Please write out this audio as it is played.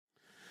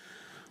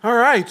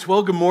right,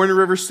 well, good morning,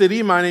 River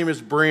City. My name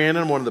is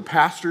Brandon. I'm one of the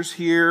pastors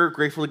here.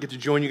 Grateful to get to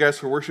join you guys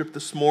for worship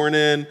this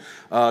morning.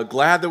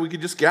 Glad that we could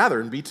just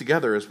gather and be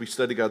together as we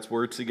study God's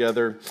Word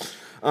together.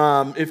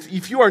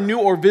 If you are new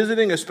or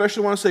visiting, I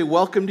especially want to say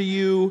welcome to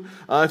you.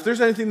 If there's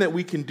anything that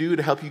we can do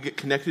to help you get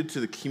connected to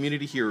the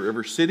community here at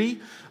River City,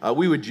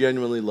 we would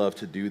genuinely love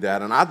to do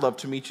that. And I'd love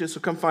to meet you, so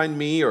come find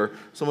me or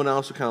someone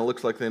else who kind of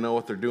looks like they know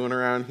what they're doing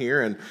around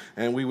here.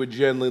 And we would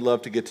genuinely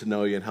love to get to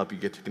know you and help you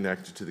get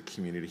connected to the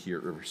community here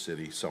at River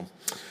City. So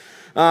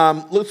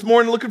this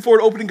morning, looking forward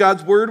to opening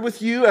God's Word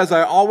with you, as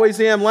I always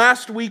am.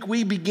 Last week,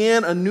 we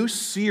began a new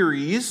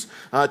series,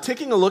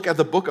 taking a look at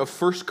the book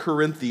of 1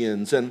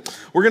 Corinthians. And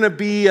we're going to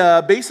be,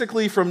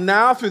 basically, from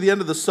now through the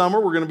end of the summer,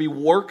 we're going to be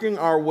working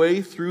our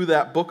way through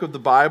that book of the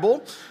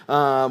Bible,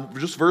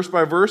 just verse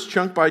by verse,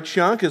 chunk by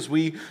chunk, as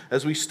we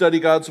study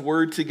God's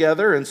Word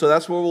together. And so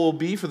that's where we'll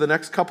be for the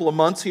next couple of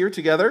months here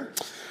together.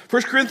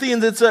 1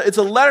 Corinthians, it's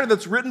a letter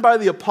that's written by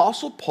the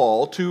Apostle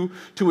Paul to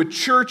a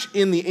church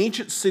in the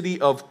ancient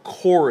city of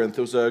Corinth.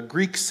 It was a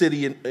Greek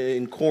city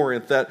in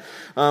Corinth that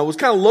was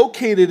kind of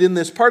located in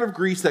this part of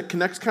Greece that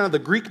connects kind of the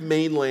Greek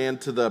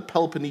mainland to the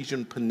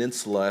Peloponnesian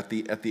Peninsula at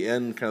the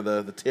end, kind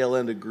of the tail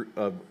end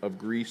of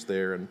Greece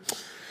there.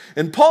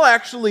 And Paul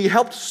actually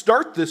helped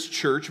start this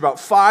church about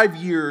 5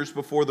 years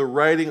before the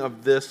writing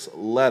of this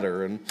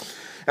letter. And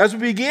as we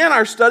began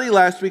our study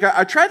last week,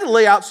 I tried to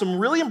lay out some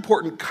really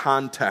important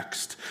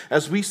context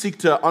as we seek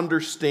to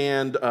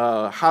understand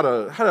how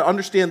to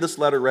understand this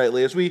letter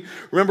rightly. As we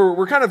remember,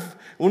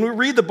 when we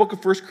read the book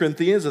of 1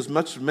 Corinthians, as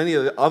much as many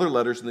of the other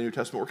letters in the New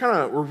Testament,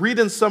 we're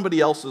reading somebody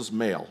else's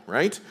mail,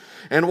 right?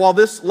 And while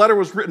this letter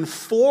was written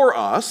for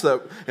us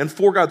and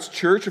for God's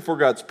church and for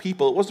God's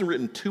people, it wasn't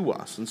written to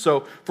us. And so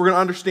if we're going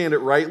to understand it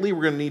rightly,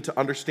 we're going to need to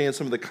understand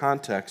some of the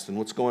context and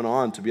what's going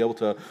on to be able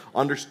to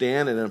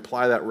understand and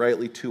apply that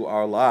rightly to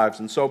our lives.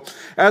 And so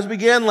as we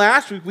began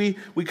last week,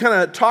 we kind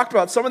of talked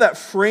about some of that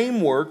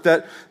framework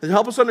that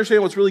help us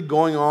understand what's really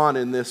going on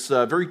in this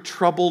very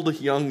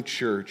troubled young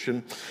church.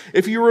 And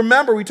if you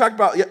remember, we talked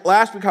about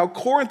last week how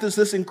Corinth is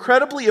this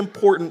incredibly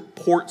important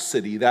port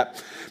city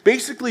that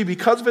basically,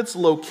 because of its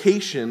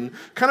location,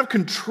 kind of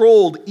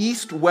controlled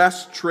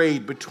east-west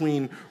trade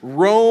between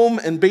Rome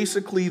and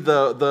basically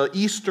the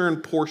eastern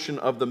portion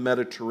of the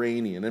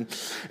Mediterranean.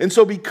 And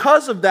so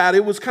because of that,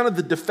 it was kind of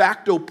the de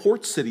facto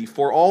port city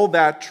for all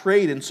that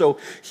trade. And so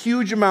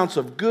huge amounts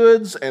of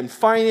goods and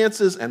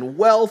finances and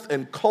wealth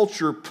and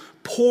culture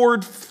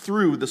poured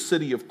through the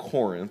city of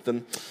Corinth.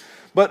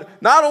 But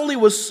not only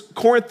was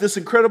Corinth this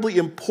incredibly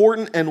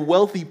important and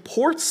wealthy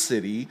port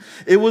city,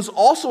 it was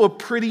also a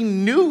pretty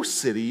new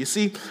city. You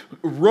see,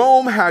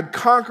 Rome had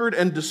conquered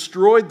and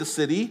destroyed the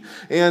city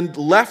and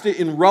left it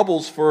in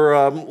rubbles for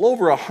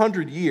over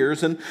 100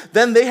 years. And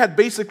then they had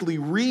basically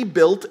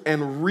rebuilt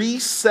and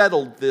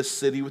resettled this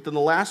city within the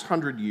last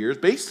 100 years,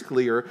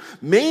 basically or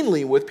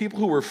mainly with people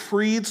who were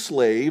freed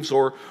slaves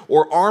or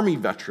army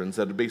veterans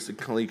that had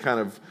basically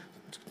kind of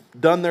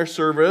done their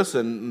service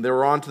and they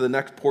were on to the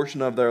next portion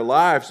of their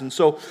lives. And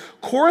so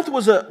Corinth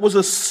was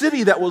a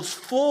city that was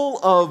full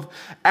of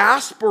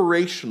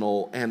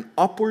aspirational and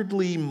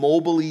upwardly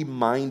mobily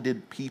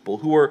minded people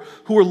who were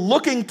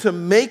looking to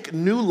make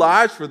new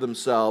lives for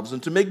themselves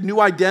and to make new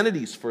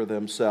identities for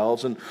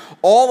themselves, and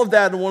all of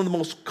that in one of the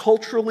most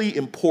culturally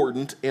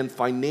important and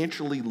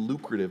financially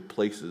lucrative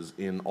places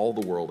in all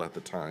the world at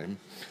the time.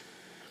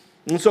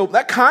 And so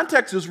that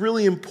context is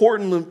really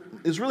important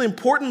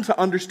to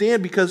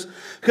understand because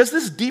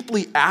this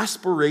deeply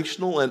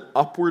aspirational and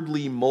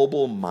upwardly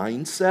mobile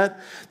mindset,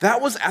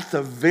 that was at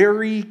the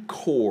very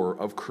core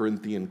of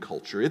Corinthian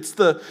culture. It's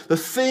the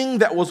thing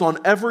that was on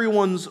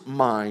everyone's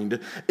mind.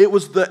 It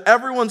was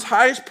everyone's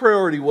highest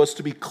priority was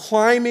to be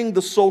climbing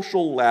the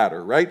social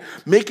ladder, right?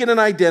 Making an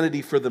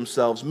identity for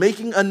themselves,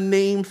 making a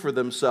name for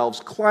themselves,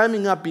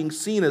 climbing up, being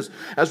seen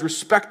as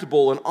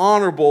respectable and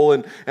honorable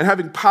and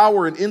having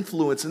power and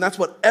influence. And that's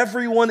what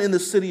everyone in the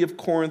city of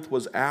Corinth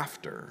was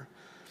after.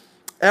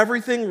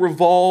 Everything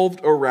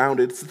revolved around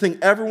it. It's the thing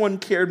everyone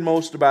cared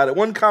most about it.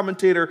 One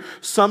commentator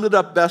summed it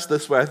up best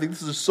this way. I think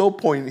this is so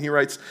poignant. He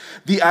writes,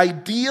 "The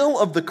ideal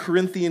of the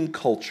Corinthian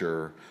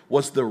culture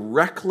was the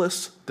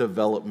reckless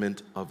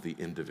development of the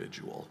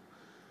individual."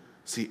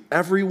 See,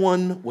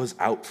 everyone was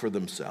out for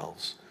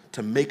themselves,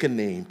 to make a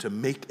name, to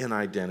make an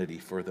identity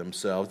for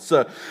themselves.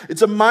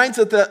 It's a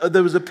mindset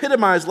that was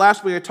epitomized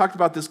last week. I talked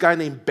about this guy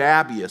named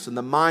Babius and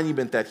the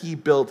monument that he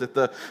built at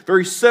the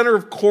very center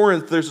of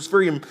Corinth. There's this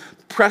very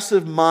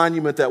impressive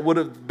monument that would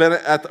have been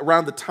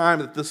around the time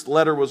that this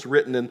letter was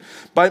written, and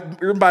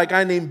written by a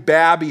guy named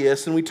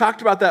Babius. And we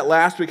talked about that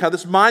last week, how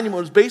this monument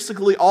was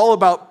basically all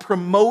about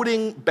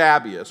promoting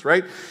Babius,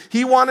 right?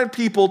 He wanted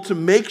people to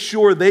make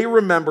sure they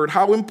remembered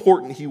how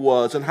important he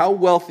was and how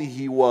wealthy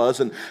he was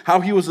and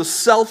how he was a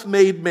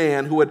self-made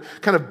man who had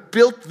kind of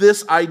built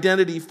this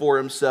identity for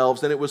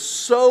himself. And it was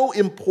so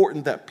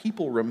important that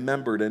people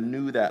remembered and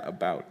knew that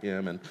about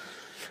him. And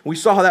we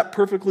saw how that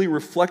perfectly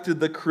reflected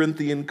the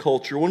Corinthian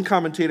culture. One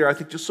commentator, I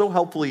think just so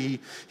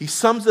helpfully, he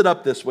sums it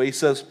up this way. He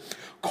says,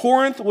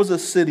 Corinth was a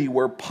city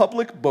where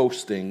public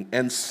boasting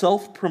and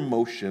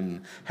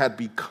self-promotion had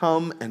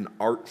become an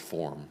art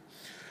form.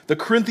 The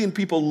Corinthian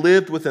people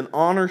lived with an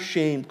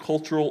honor-shame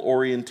cultural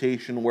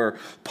orientation where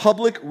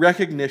public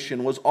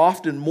recognition was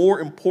often more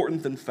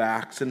important than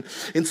facts. And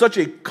in such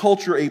a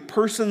culture, a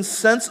person's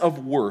sense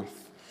of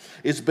worth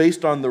is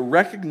based on the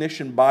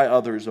recognition by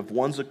others of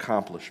one's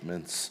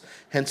accomplishments,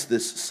 hence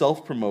this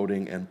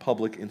self-promoting and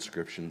public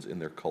inscriptions in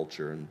their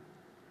culture.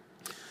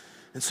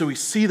 And so we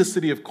see the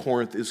city of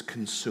Corinth is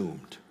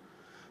consumed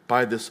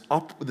by this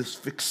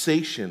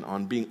fixation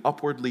on being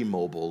upwardly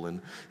mobile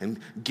and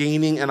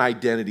gaining an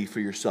identity for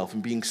yourself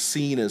and being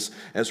seen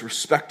as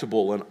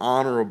respectable and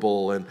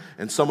honorable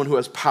and someone who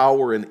has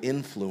power and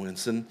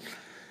influence. And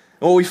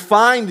what we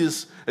find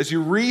is, as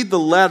you read the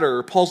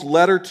letter, Paul's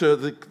letter to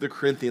the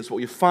Corinthians, what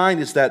you find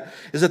is that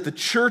the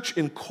church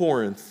in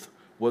Corinth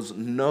was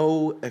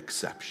no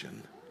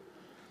exception.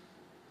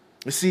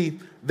 You see,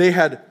 they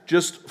had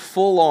just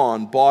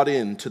full-on bought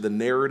into the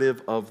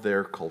narrative of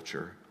their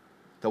culture,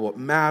 that what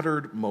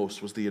mattered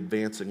most was the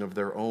advancing of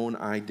their own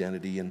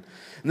identity. And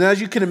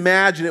as you can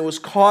imagine, it was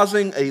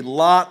causing a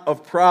lot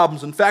of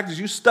problems. In fact, as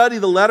you study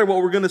the letter, what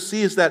we're going to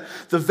see is that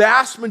the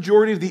vast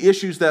majority of the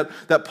issues that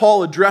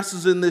Paul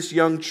addresses in this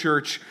young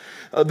church,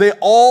 they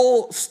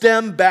all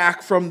stem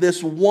back from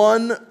this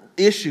one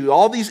issue.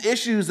 All these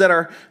issues that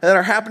are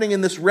happening in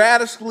this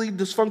radically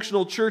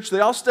dysfunctional church, they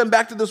all stem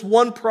back to this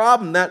one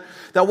problem, that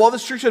while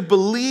this church had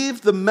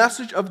believed the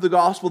message of the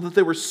gospel, that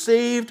they were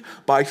saved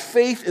by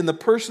faith in the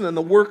person and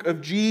the work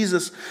of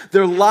Jesus,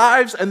 their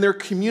lives and their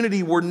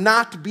community were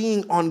not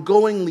being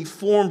ongoingly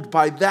formed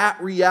by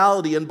that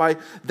reality and by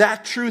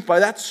that truth, by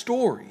that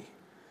story.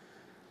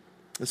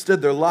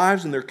 Instead, their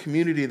lives and their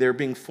community, they're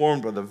being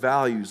formed by the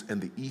values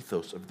and the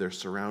ethos of their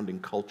surrounding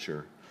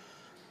culture.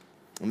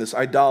 And this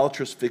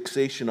idolatrous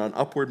fixation on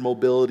upward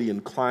mobility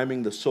and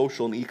climbing the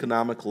social and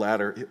economic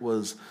ladder, it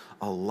was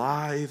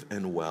alive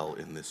and well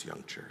in this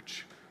young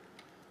church.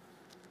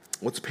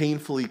 What's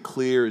painfully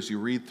clear as you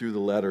read through the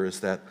letter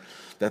is that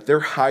their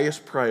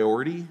highest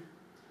priority,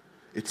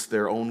 it's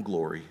their own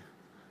glory.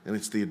 And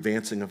it's the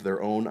advancing of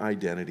their own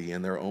identity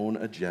and their own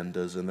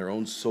agendas and their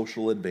own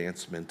social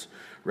advancement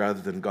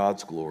rather than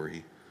God's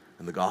glory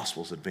and the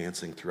gospel's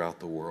advancing throughout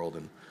the world.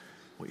 And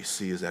what you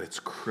see is that it's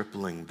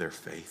crippling their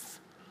faith.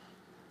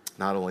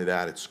 Not only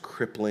that, it's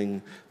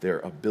crippling their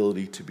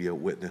ability to be a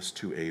witness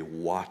to a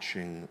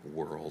watching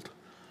world.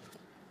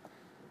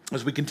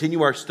 As we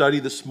continue our study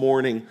this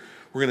morning,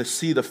 we're going to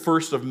see the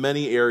first of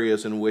many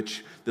areas in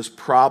which this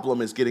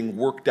problem is getting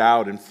worked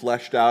out and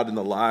fleshed out in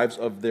the lives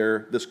of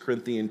this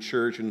Corinthian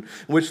church, in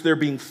which they're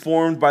being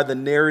formed by the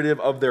narrative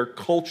of their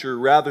culture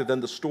rather than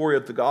the story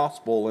of the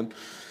gospel.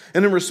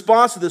 And in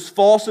response to this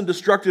false and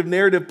destructive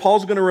narrative,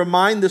 Paul's going to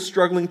remind this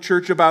struggling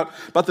church about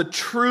the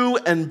true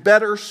and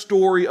better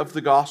story of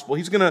the gospel.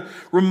 He's going to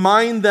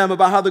remind them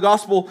about how the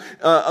gospel,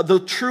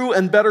 the true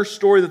and better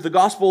story that the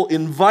gospel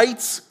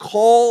invites,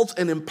 calls,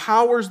 and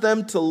empowers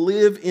them to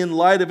live in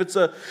light of. It's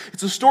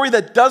a story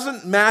that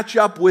doesn't match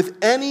up with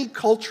any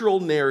cultural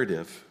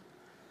narrative.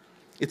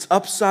 It's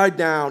upside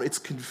down. It's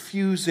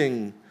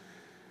confusing.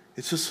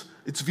 It's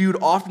viewed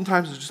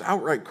oftentimes as just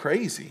outright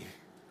crazy.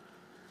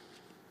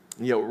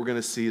 And yet what we're going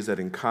to see is that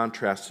in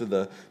contrast to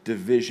the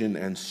division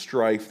and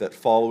strife that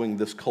following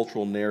this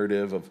cultural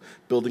narrative of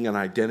building an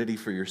identity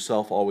for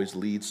yourself always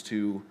leads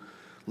to,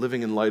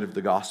 living in light of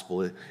the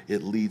gospel,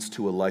 it leads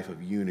to a life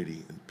of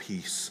unity and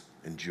peace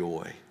and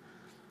joy.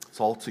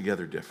 It's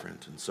altogether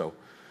different. And so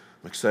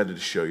I'm excited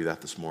to show you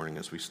that this morning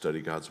as we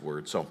study God's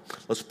word. So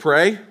let's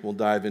pray. We'll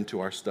dive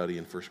into our study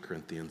in 1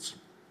 Corinthians.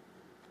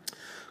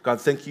 God,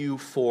 thank you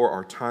for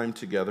our time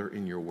together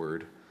in your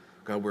word.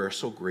 God, we're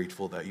so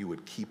grateful that you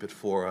would keep it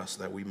for us,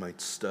 that we might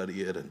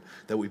study it, and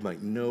that we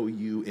might know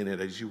you in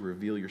it as you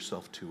reveal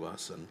yourself to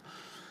us.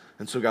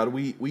 And so, God,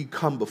 we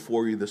come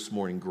before you this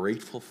morning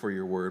grateful for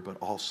your word, but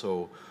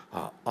also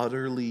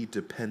utterly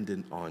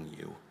dependent on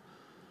you.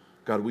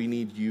 God, we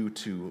need you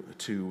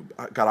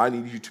God, I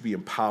need you to be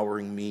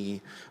empowering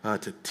me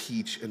to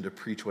teach and to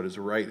preach what is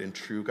right and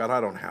true. God, I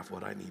don't have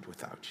what I need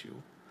without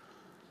you.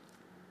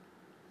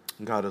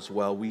 God, as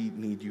well, we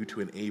need you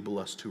to enable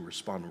us to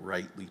respond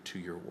rightly to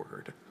your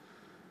word.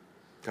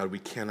 God, we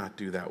cannot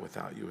do that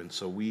without you. And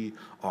so we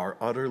are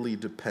utterly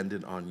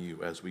dependent on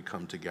you as we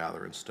come to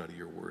gather and study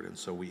your word. And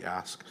so we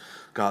ask,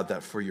 God,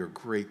 that for your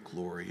great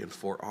glory and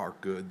for our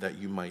good, that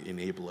you might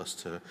enable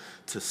us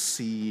to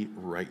see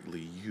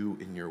rightly you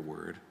in your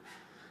word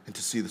and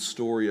to see the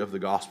story of the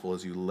gospel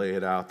as you lay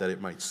it out, that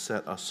it might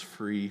set us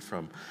free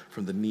from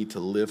the need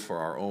to live for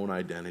our own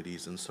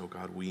identities. And so,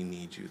 God, we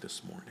need you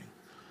this morning.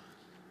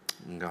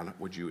 And God,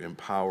 would you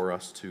empower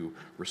us to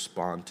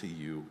respond to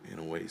you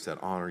in ways that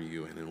honor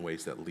you and in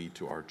ways that lead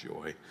to our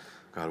joy.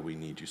 God, we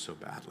need you so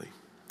badly.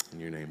 In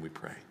your name we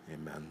pray.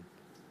 Amen.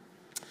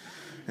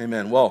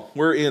 Amen. Well,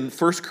 we're in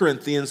 1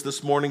 Corinthians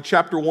this morning,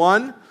 chapter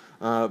 1,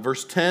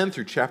 verse 10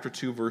 through chapter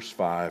 2, verse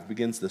 5.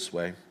 Begins this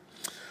way.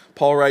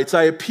 Paul writes,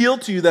 I appeal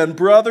to you then,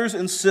 brothers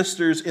and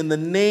sisters, in the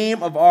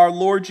name of our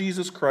Lord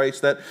Jesus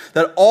Christ, that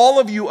all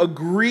of you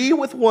agree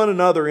with one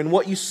another in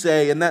what you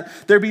say, and that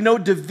there be no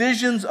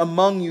divisions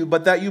among you,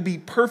 but that you be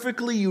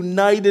perfectly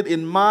united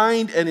in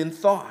mind and in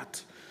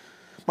thought.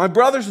 My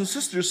brothers and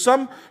sisters,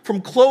 some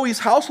from Chloe's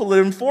household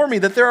have informed me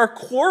that there are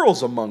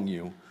quarrels among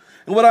you.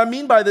 And what I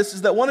mean by this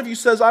is that one of you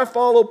says, I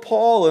follow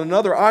Paul, and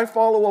another, I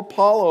follow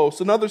Apollos.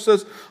 Another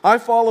says, I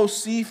follow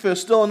Cephas.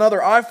 Still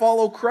another, I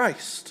follow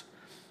Christ.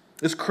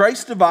 Is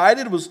Christ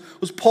divided? Was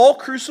Paul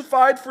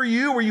crucified for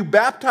you? Were you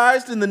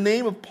baptized in the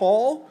name of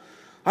Paul?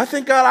 I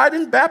thank God I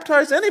didn't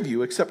baptize any of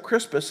you except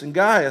Crispus and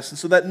Gaius, and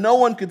so that no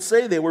one could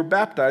say they were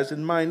baptized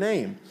in my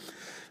name.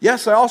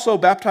 Yes, I also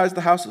baptized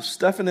the house of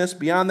Stephanas.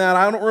 Beyond that,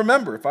 I don't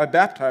remember if I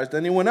baptized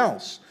anyone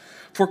else.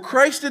 For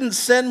Christ didn't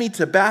send me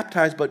to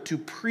baptize, but to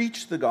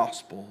preach the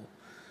gospel,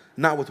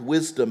 not with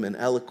wisdom and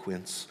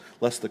eloquence,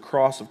 lest the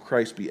cross of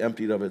Christ be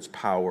emptied of its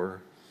power.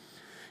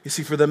 You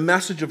see, for the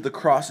message of the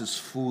cross is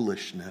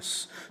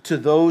foolishness to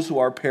those who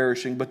are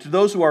perishing, but to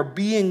those who are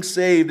being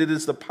saved, it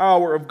is the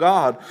power of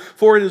God.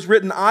 For it is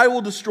written, I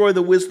will destroy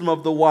the wisdom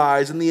of the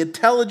wise, and the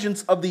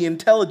intelligence of the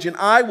intelligent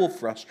I will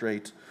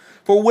frustrate.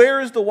 For where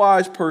is the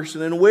wise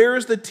person, and where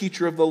is the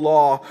teacher of the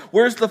law?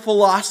 Where is the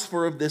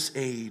philosopher of this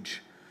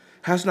age?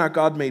 Has not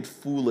God made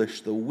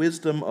foolish the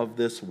wisdom of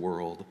this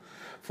world?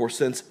 For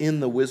since in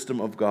the wisdom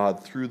of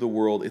God through the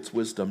world its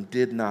wisdom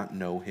did not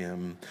know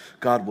him,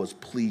 God was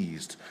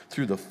pleased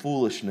through the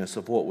foolishness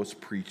of what was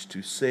preached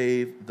to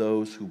save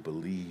those who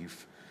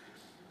believe.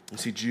 You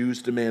see,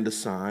 Jews demand a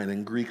sign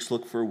and Greeks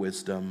look for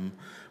wisdom.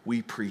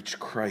 We preach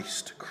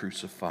Christ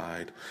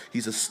crucified.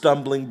 He's a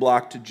stumbling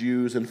block to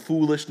Jews and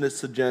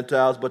foolishness to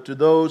Gentiles, but to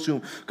those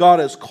whom God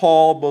has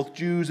called, both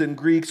Jews and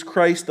Greeks,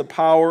 Christ the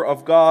power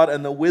of God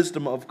and the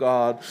wisdom of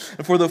God.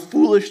 And for the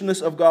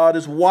foolishness of God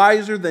is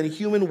wiser than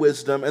human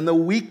wisdom, and the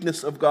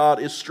weakness of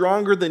God is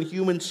stronger than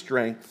human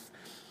strength.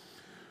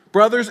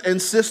 Brothers and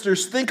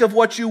sisters, think of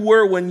what you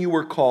were when you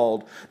were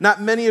called.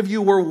 Not many of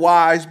you were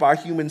wise by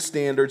human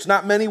standards.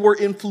 Not many were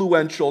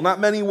influential. Not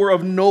many were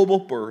of noble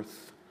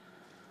birth.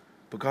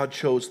 But God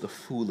chose the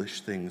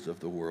foolish things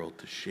of the world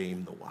to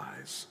shame the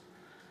wise.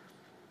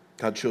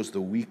 God chose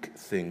the weak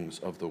things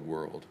of the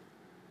world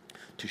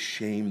to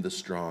shame the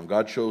strong.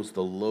 God chose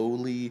the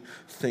lowly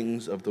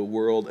things of the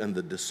world and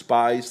the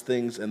despised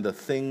things and the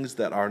things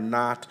that are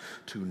not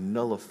to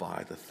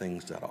nullify the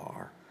things that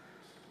are,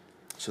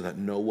 so that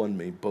no one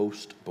may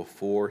boast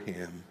before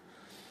him.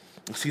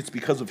 See, it's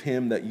because of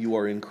him that you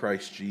are in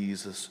Christ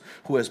Jesus,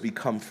 who has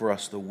become for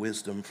us the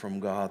wisdom from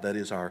God, that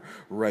is our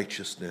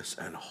righteousness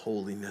and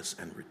holiness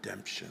and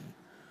redemption.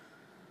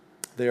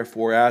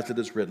 Therefore, as it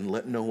is written,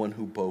 let no one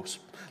who boasts,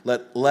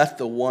 let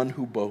the one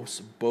who boasts,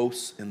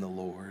 boast in the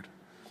Lord.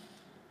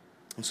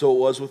 And so it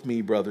was with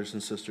me, brothers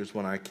and sisters,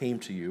 when I came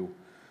to you.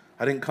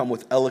 I didn't come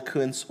with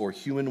eloquence or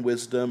human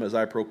wisdom as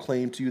I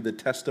proclaimed to you the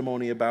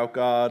testimony about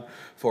God,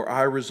 for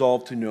I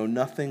resolved to know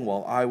nothing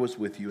while I was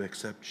with you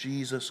except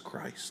Jesus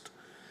Christ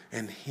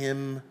and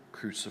him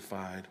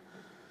crucified.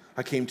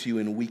 I came to you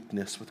in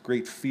weakness, with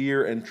great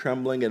fear and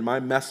trembling, and my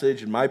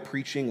message and my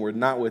preaching were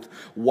not with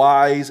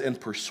wise and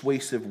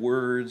persuasive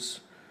words,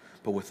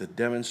 but with a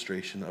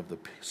demonstration of the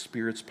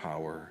Spirit's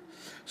power,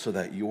 so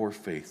that your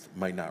faith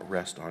might not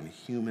rest on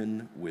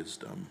human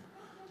wisdom,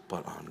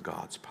 but on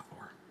God's power.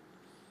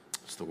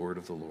 It's the word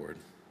of the Lord.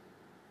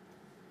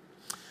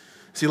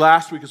 See,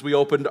 last week as we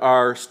opened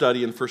our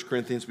study in 1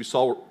 Corinthians, we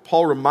saw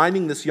Paul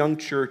reminding this young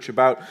church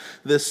about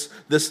this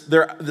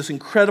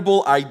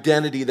incredible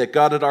identity that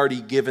God had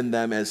already given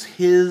them as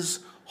his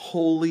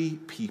holy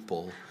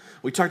people.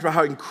 We talked about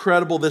how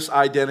incredible this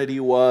identity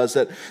was,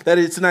 that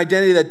it's an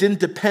identity that didn't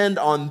depend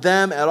on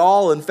them at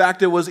all. In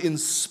fact, it was in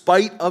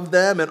spite of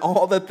them and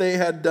all that they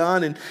had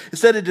done. And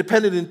instead, it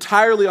depended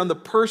entirely on the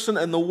person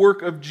and the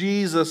work of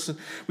Jesus.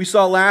 We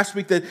saw last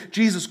week that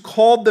Jesus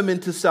called them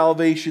into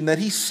salvation, that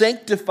he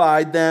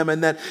sanctified them,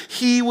 and that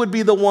he would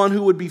be the one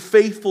who would be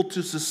faithful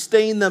to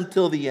sustain them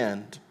till the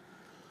end.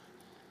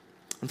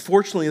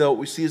 Unfortunately, though, what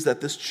we see is that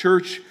this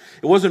church,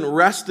 it wasn't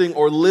resting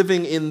or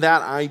living in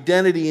that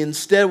identity.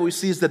 Instead, what we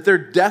see is that they're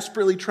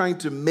desperately trying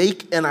to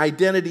make an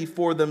identity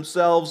for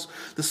themselves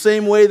the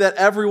same way that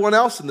everyone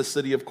else in the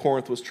city of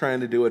Corinth was trying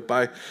to do it,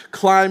 by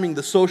climbing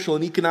the social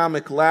and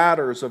economic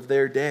ladders of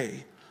their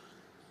day.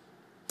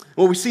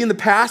 What we see in the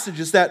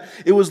passage is that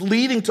it was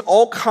leading to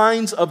all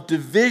kinds of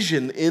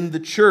division in the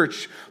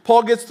church.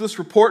 Paul gets this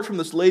report from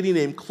this lady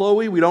named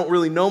Chloe. We don't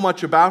really know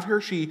much about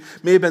her. She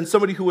may have been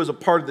somebody who was a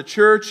part of the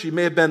church. She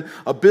may have been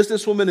a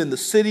businesswoman in the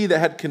city that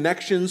had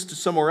connections to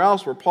somewhere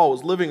else where Paul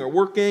was living or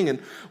working. And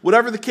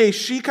whatever the case,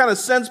 she kind of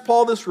sends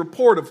Paul this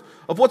report of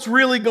what's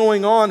really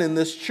going on in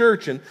this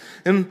church. And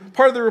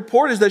part of the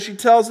report is that she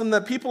tells them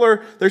that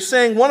they're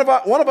saying, one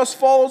of us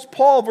follows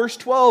Paul, verse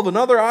 12.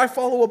 Another, I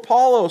follow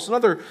Apollos.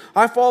 Another,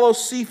 I follow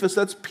Cephas.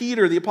 That's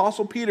Peter, the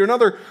Apostle Peter.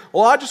 Another,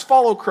 well, I just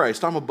follow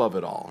Christ. I'm above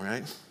it all,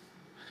 right?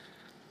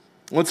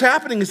 What's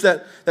happening is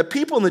that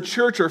people in the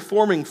church are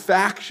forming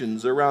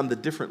factions around the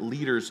different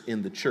leaders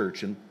in the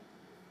church. And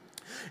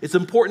it's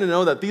important to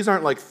know that these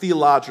aren't like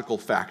theological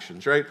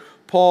factions, right?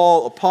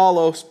 Paul,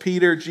 Apollos,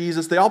 Peter,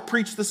 Jesus, they all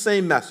preach the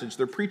same message.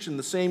 They're preaching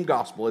the same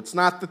gospel. It's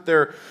not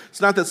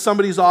that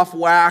somebody's off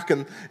whack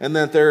and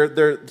that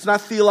it's not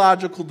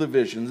theological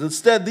divisions.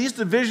 Instead, these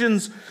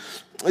divisions,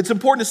 it's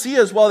important to see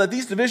as well that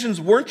these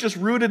divisions weren't just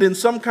rooted in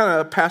some kind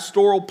of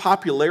pastoral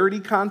popularity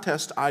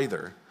contest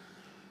either.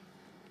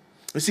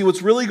 You see,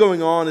 what's really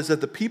going on is that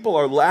the people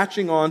are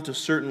latching on to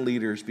certain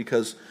leaders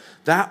because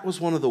that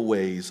was one of the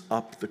ways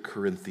up the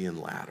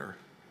Corinthian ladder.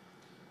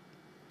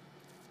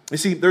 You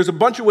see, there's a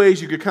bunch of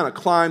ways you could kind of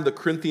climb the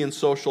Corinthian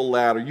social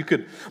ladder.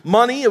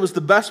 Money, it was the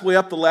best way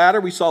up the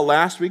ladder. We saw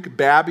last week,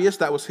 Babius,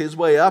 that was his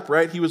way up,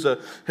 right? He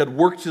had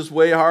worked his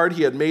way hard.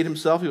 He had made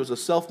himself, he was a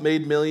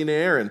self-made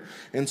millionaire.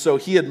 And so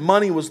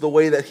money was the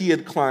way that he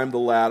had climbed the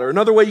ladder.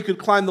 Another way you could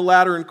climb the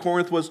ladder in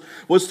Corinth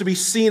was to be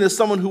seen as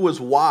someone who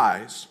was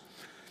wise.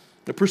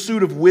 The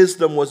pursuit of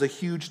wisdom was a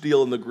huge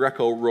deal in the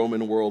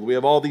Greco-Roman world. We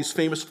have all these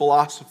famous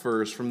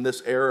philosophers from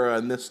this era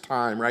and this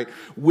time, right?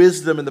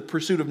 Wisdom and the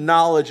pursuit of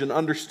knowledge and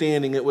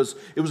understanding, it was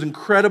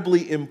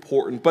incredibly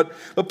important. But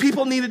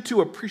people needed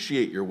to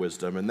appreciate your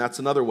wisdom, and that's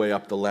another way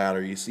up the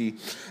ladder, you see.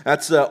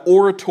 That's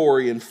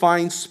oratory and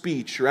fine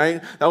speech,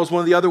 right? That was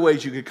one of the other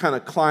ways you could kind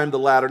of climb the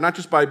ladder, not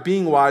just by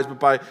being wise, but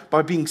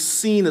by being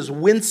seen as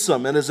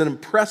winsome and as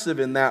impressive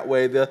in that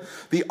way.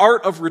 The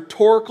art of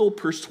rhetorical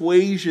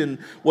persuasion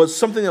was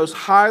something that was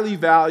highly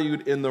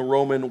valued in the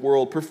Roman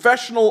world.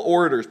 Professional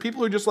orators, people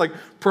who are just like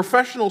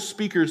professional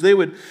speakers, they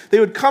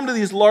would come to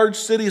these large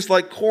cities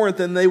like Corinth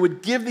and they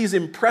would give these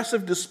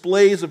impressive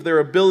displays of their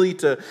ability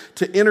to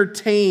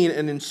entertain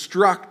and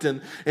instruct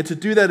and to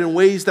do that in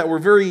ways that were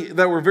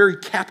very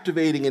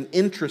captivating and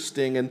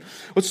interesting. And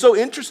what's so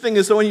interesting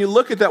is that when you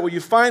look at that, what you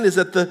find is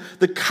that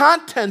the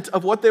content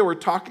of what they were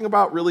talking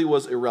about really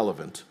was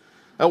irrelevant.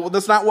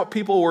 That's not what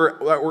people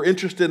were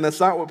interested in.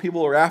 That's not what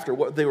people were after.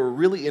 What they were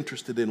really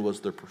interested in was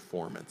their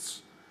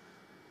performance.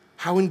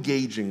 How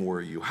engaging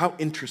were you? How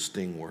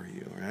interesting were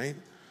you, right?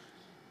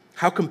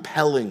 How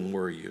compelling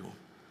were you?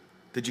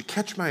 Did you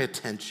catch my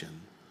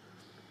attention?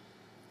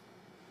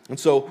 And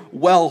so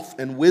wealth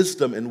and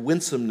wisdom and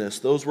winsomeness,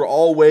 those were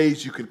all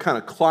ways you could kind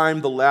of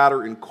climb the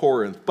ladder in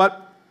Corinth.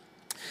 But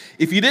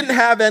if you didn't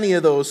have any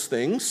of those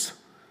things,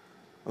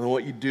 and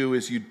what you do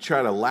is you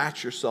try to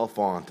latch yourself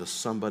on to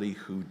somebody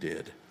who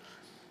did.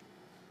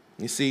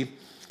 You see,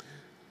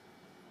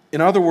 in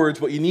other words,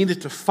 what you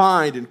needed to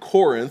find in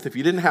Corinth, if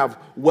you didn't have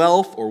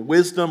wealth or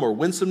wisdom or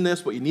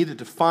winsomeness, what you needed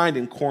to find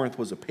in Corinth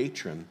was a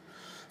patron.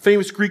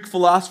 Famous Greek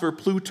philosopher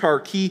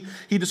Plutarch, he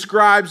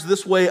describes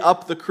this way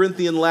up the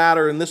Corinthian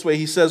ladder in this way.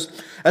 He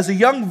says, as a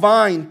young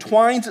vine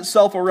twines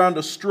itself around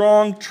a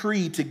strong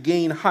tree to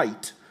gain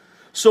height,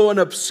 so an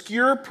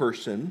obscure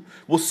person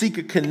will seek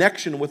a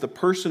connection with a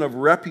person of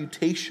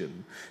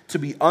reputation to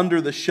be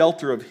under the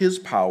shelter of his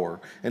power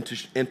and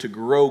to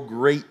grow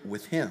great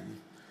with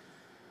him.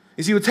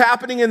 You see, what's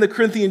happening in the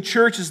Corinthian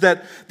church is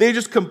that they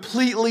just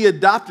completely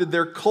adopted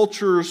their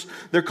culture's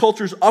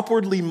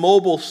upwardly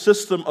mobile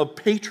system of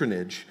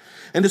patronage.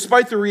 And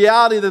despite the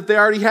reality that they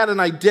already had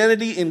an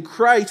identity in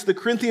Christ, the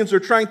Corinthians are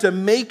trying to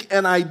make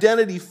an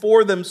identity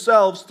for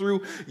themselves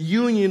through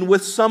union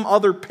with some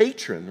other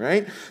patron,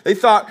 right? They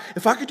thought,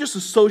 if I could just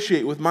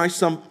associate with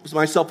myself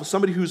with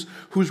somebody who's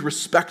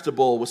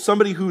respectable, with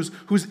somebody who's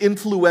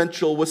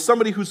influential, with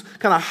somebody who's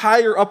kind of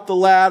higher up the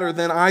ladder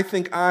than I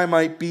think I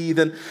might be,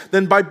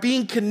 then by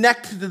being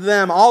connected to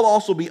them, I'll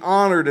also be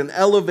honored and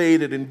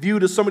elevated and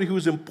viewed as somebody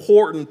who's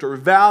important or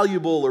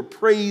valuable or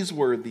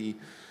praiseworthy.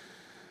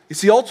 You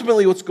see,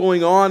 ultimately what's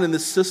going on in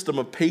this system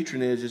of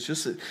patronage is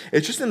just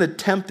an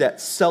attempt at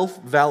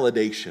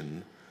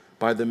self-validation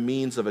by the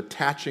means of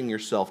attaching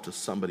yourself to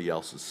somebody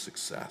else's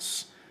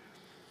success.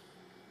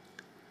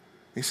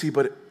 You see,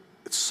 but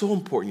it's so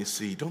important, you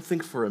see, don't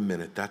think for a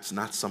minute that's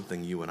not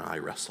something you and I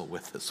wrestle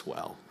with as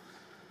well.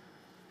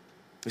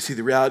 You see,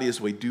 the reality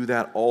is we do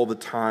that all the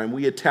time.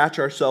 We attach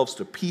ourselves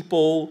to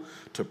people,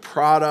 to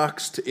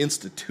products, to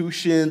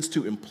institutions,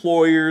 to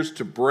employers,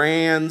 to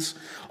brands,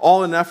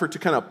 all in an effort to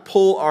kind of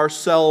pull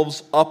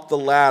ourselves up the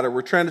ladder.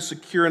 We're trying to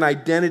secure an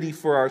identity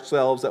for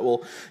ourselves that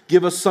will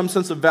give us some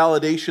sense of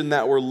validation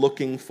that we're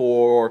looking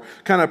for, or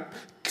kind of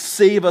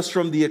save us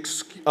from the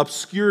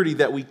obscurity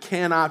that we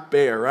cannot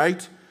bear,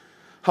 right?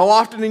 How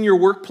often in your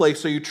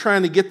workplace are you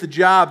trying to get the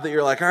job that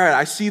you're like, all right,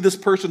 I see this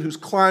person who's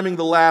climbing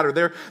the ladder.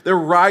 They're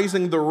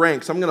rising the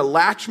ranks. I'm going to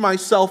latch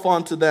myself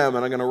onto them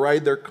and I'm going to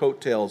ride their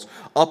coattails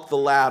up the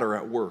ladder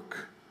at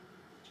work.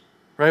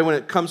 Right? When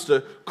it comes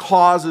to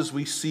causes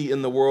we see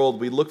in the world,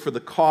 we look for the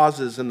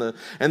causes and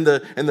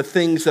the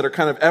things that are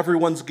kind of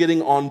everyone's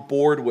getting on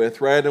board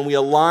with, right? And we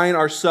align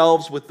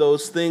ourselves with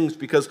those things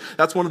because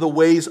that's one of the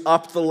ways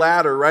up the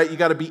ladder, right? You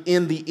got to be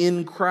in the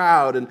in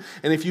crowd, and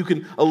if you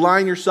can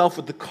align yourself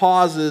with the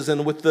causes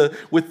and with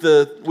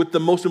the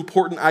most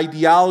important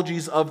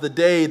ideologies of the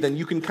day, then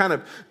you can kind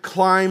of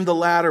climb the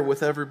ladder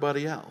with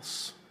everybody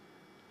else.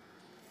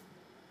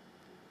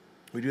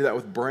 We do that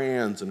with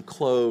brands and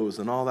clothes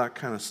and all that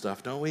kind of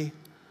stuff, don't we?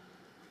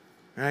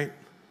 Right?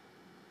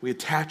 We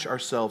attach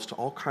ourselves to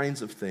all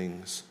kinds of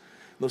things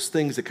those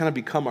things that kind of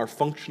become our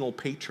functional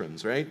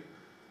patrons, right?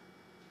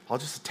 I'll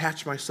just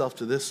attach myself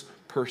to this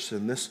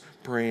person, this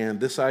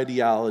brand, this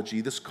ideology,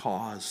 this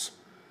cause.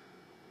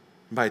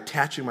 And by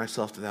attaching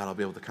myself to that, I'll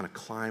be able to kind of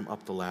climb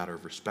up the ladder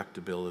of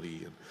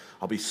respectability, and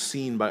I'll be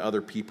seen by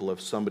other people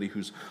as somebody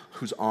who's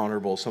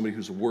honorable, somebody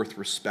who's worth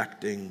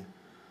respecting,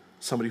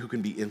 somebody who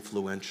can be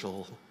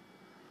influential.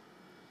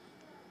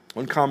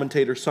 One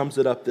commentator sums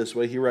it up this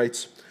way. He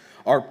writes,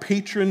 "Our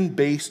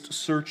patron-based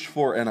search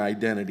for an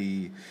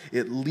identity,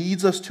 it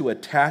leads us to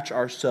attach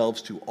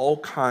ourselves to all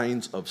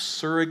kinds of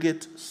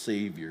surrogate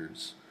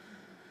saviors.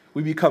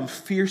 We become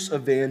fierce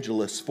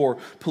evangelists for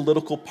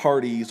political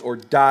parties or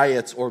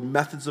diets or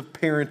methods of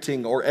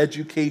parenting or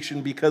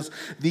education because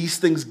these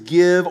things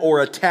give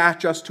or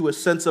attach us to a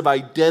sense of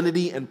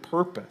identity and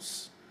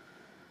purpose.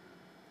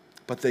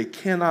 But they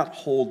cannot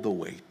hold the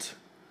weight,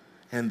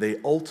 and they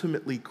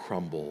ultimately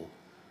crumble,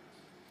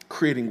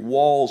 creating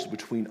walls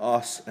between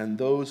us and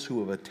those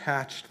who have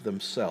attached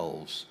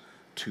themselves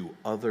to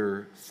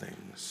other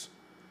things."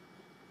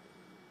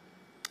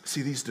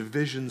 See, these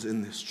divisions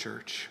in this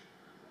church,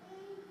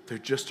 they're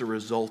just a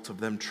result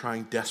of them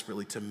trying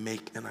desperately to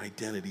make an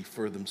identity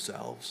for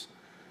themselves.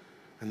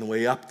 And the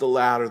way up the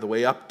ladder, the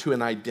way up to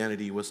an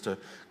identity was to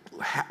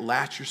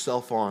latch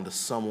yourself on to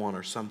someone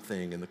or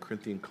something in the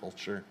Corinthian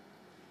culture.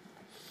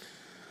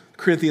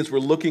 Corinthians were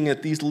looking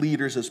at these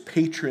leaders as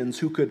patrons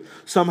who could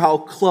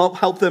somehow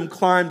help them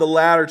climb the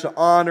ladder to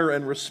honor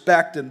and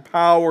respect and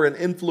power and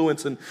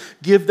influence and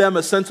give them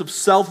a sense of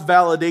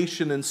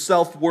self-validation and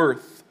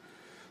self-worth.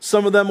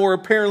 Some of them were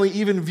apparently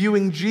even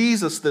viewing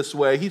Jesus this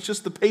way. He's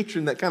just the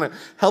patron that kind of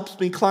helps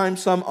me climb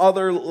some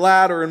other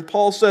ladder. And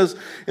Paul says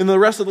in the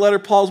rest of the letter,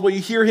 what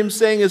you hear him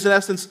saying is in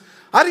essence,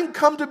 I didn't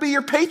come to be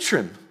your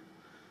patron.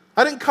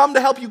 I didn't come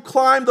to help you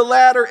climb the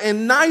ladder,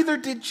 and neither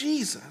did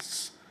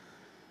Jesus.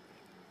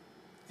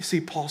 You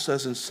see, Paul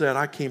says instead,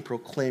 I came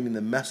proclaiming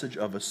the message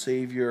of a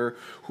Savior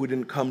who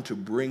didn't come to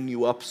bring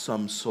you up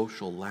some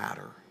social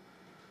ladder,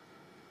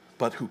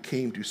 but who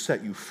came to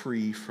set you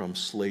free from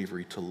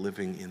slavery to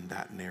living in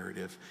that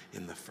narrative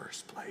in the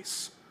first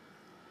place.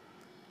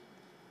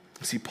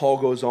 See, Paul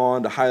goes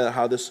on to highlight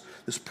how this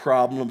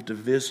problem of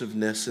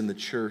divisiveness in the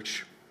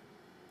church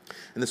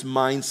and this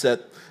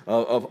mindset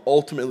of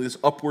ultimately this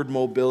upward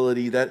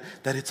mobility, that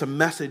it's a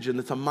message and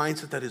it's a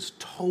mindset that is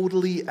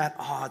totally at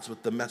odds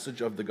with the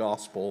message of the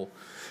gospel.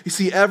 You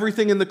see,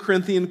 everything in the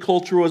Corinthian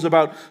culture was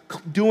about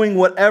doing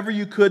whatever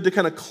you could to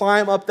kind of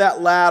climb up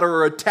that ladder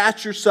or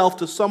attach yourself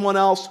to someone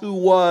else who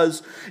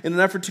was, in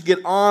an effort to get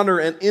honor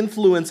and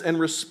influence and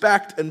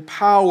respect and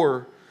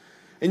power.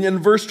 And in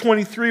verse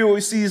 23, what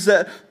we see is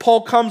that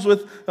Paul comes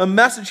with a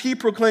message he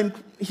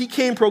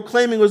came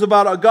proclaiming was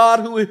about a God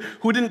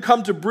who didn't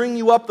come to bring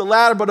you up the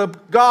ladder, but a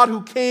God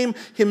who came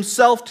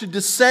himself to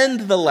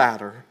descend the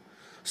ladder.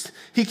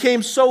 He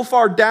came so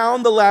far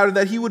down the ladder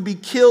that he would be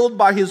killed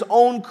by his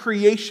own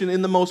creation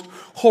in the most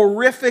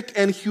horrific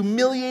and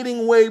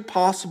humiliating way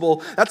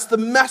possible. That's the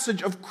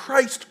message of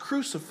Christ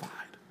crucified.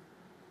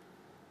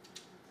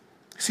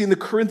 See, in the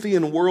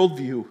Corinthian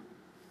worldview,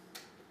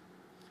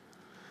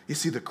 you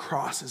see, the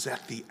cross is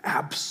at the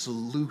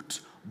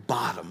absolute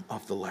bottom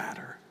of the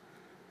ladder.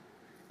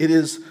 It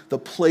is the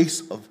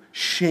place of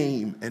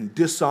shame and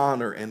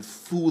dishonor and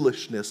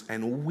foolishness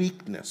and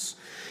weakness.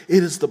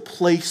 It is the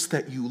place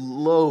that you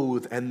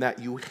loathe and that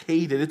you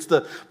hate it. It's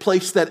the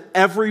place that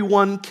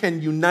everyone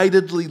can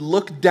unitedly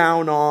look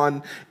down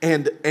on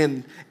and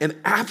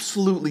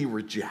absolutely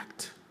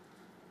reject.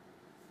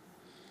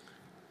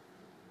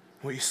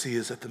 What you see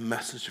is that the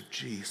message of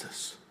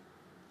Jesus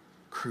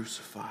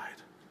crucified,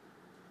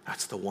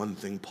 that's the one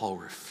thing Paul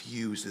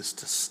refuses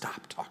to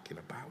stop talking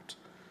about.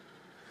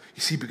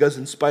 You see, because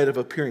in spite of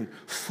appearing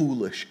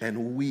foolish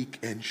and weak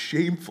and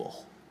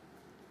shameful,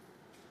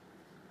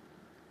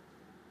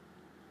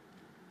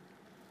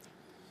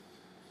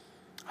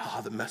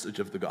 the message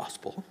of the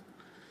gospel,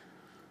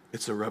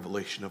 it's a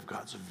revelation of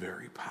God's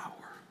very power.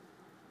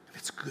 And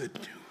it's good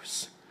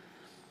news.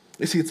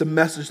 You see, it's a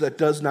message that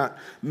does not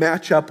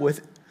match up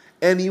with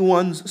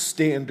anyone's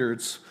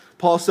standards.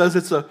 Paul says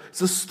it's a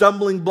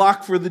stumbling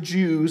block for the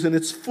Jews and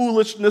it's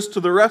foolishness to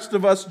the rest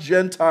of us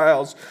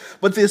Gentiles.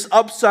 But this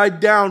upside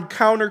down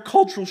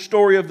countercultural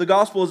story of the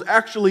gospel is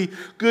actually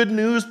good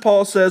news,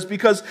 Paul says,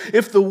 because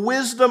if the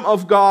wisdom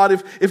of God,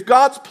 if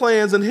God's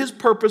plans and his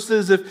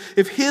purposes,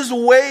 if his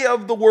way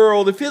of the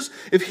world, if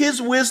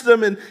his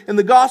wisdom and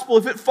the gospel,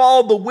 if it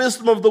followed the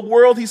wisdom of the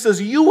world, he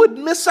says, you would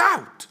miss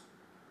out.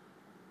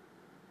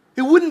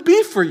 It wouldn't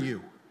be for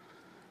you.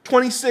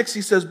 26,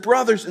 he says,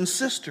 brothers and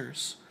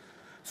sisters,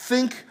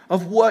 think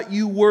of what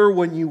you were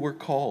when you were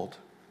called.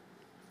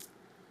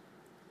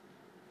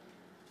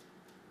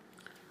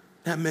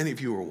 Not many of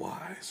you are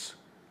wise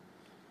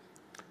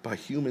by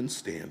human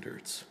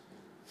standards.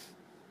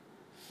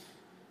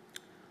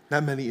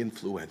 Not many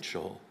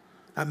influential.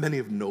 Not many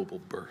of noble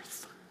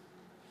birth.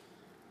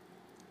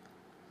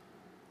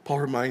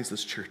 Paul reminds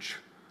this church,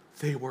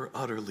 they were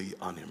utterly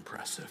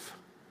unimpressive.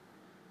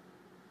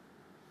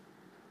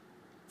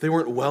 They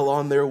weren't well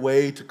on their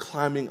way to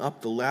climbing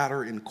up the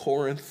ladder in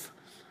Corinth.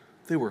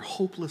 They were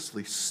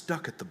hopelessly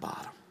stuck at the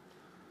bottom.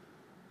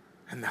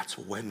 And that's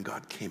when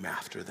God came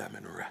after them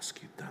and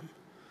rescued them.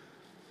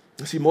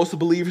 You see, most of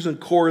the believers in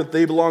Corinth,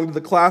 they belonged to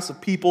the class of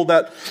people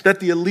that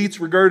the elites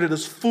regarded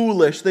as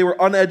foolish. They were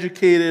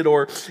uneducated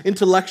or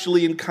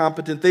intellectually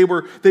incompetent. They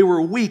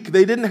were weak.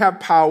 They didn't have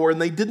power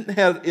and they didn't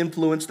have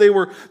influence. They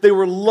were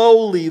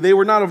lowly. They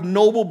were not of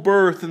noble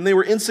birth and they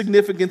were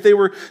insignificant. They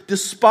were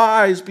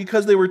despised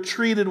because they were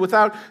treated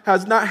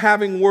as not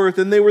having worth.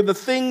 And they were the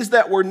things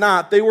that were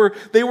not. They were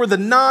the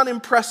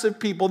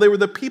non-impressive people. They were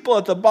the people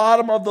at the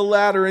bottom of the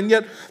ladder. And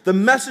yet the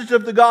message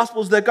of the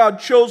gospel is that God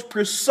chose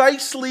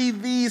precisely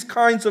these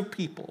kinds of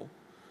people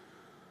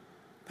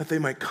that they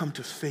might come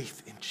to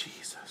faith in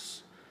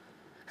Jesus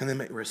and they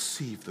might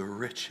receive the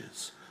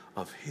riches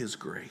of his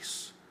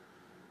grace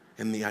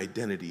and the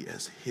identity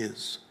as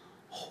his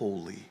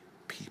holy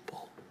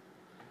people.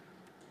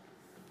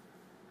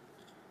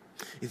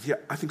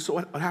 I think so.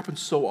 What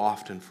happens so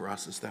often for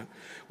us is that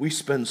we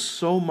spend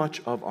so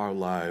much of our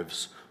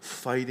lives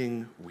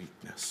fighting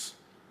weakness.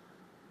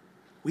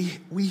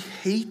 We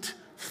hate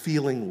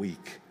feeling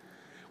weak.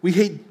 We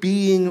hate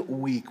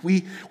being weak.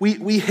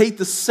 We hate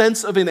the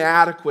sense of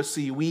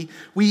inadequacy.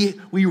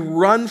 We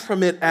run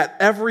from it at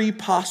every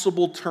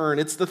possible turn.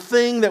 It's the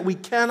thing that we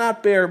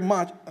cannot bear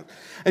much.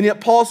 And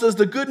yet Paul says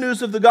the good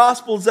news of the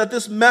gospel is that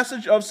this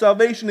message of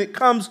salvation, it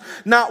comes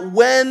not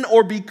when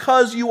or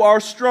because you are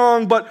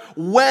strong, but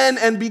when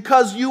and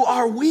because you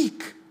are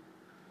weak.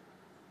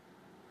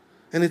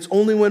 And it's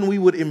only when we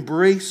would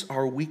embrace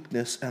our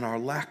weakness and our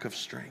lack of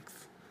strength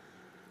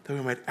that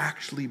we might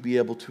actually be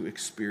able to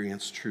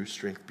experience true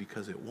strength,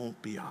 because it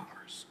won't be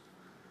ours.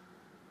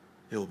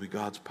 It will be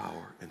God's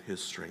power and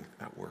his strength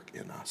at work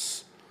in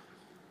us.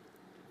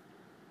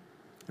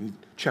 In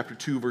chapter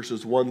 2,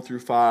 verses 1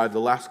 through 5, the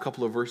last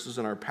couple of verses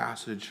in our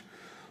passage,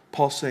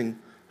 Paul's saying,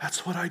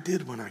 that's what I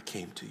did when I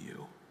came to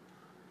you.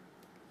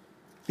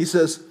 He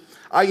says,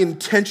 I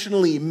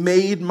intentionally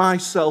made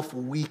myself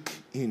weak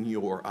in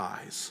your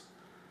eyes.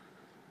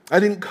 I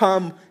didn't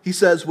come, he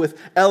says,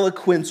 with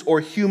eloquence or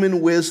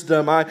human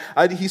wisdom.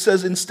 He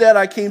says, instead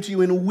I came to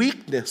you in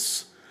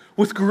weakness,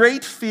 with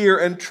great fear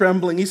and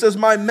trembling. He says,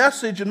 my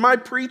message and my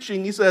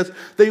preaching, he says,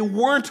 they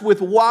weren't with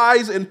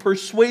wise and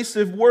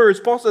persuasive words.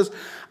 Paul says,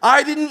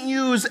 I didn't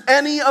use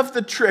any of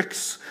the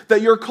tricks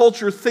that your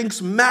culture thinks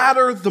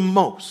matter the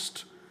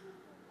most.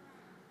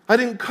 I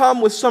didn't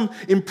come with some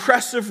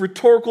impressive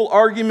rhetorical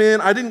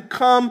argument. I didn't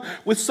come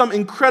with some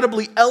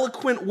incredibly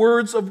eloquent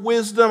words of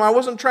wisdom. I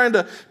wasn't trying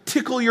to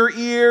tickle your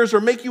ears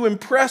or make you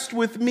impressed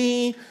with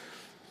me.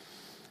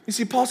 You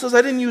see, Paul says,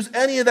 I didn't use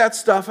any of that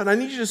stuff, and I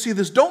need you to see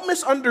this. Don't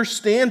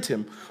misunderstand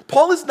him.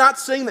 Paul is not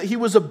saying that he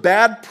was a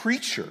bad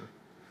preacher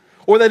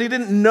or that he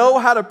didn't know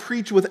how to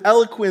preach with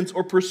eloquence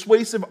or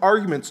persuasive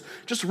arguments.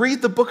 Just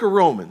read the book of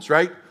Romans,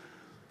 right?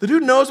 The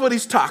dude knows what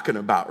he's talking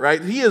about,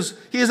 right? He is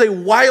a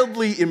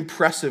wildly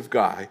impressive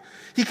guy.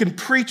 He can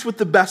preach with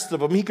the best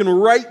of them. He can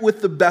write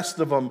with the best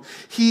of them.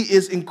 He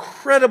is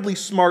incredibly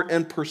smart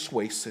and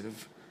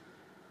persuasive.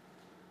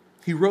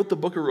 He wrote the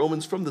book of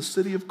Romans from the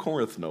city of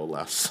Corinth, no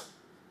less.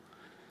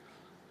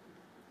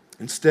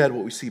 Instead,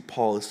 what we see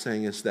Paul is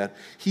saying is that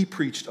he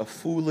preached a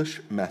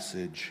foolish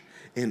message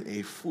in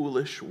a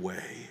foolish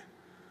way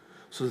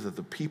so that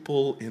the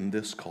people in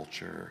this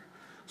culture,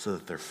 so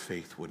that their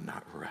faith would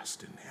not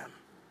rest in him.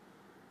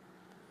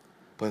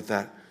 But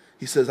that,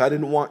 he says, I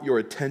didn't want your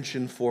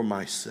attention for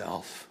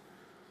myself.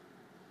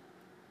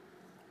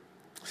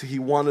 See, he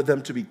wanted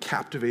them to be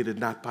captivated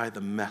not by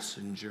the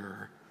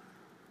messenger.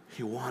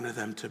 He wanted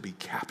them to be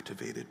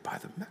captivated by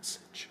the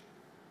message.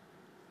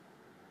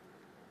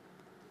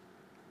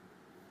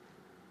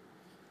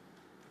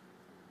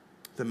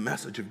 The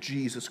message of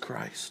Jesus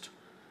Christ,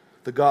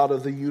 the God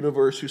of the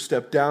universe who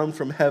stepped down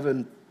from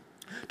heaven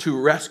to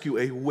rescue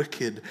a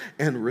wicked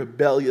and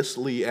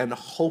rebelliously and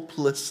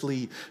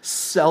hopelessly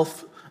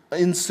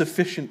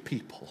self-insufficient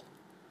people.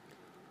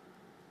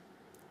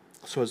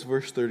 So as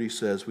verse 30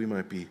 says, we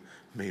might be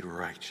made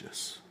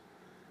righteous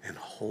and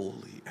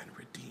holy and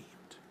redeemed.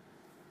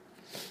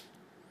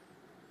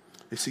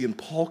 You see, and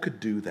Paul could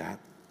do that.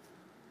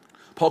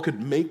 Paul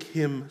could make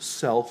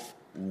himself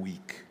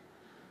weak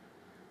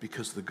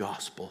because the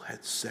gospel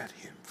had set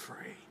him free.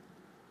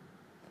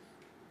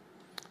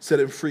 Set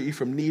him free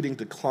from needing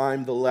to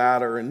climb the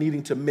ladder and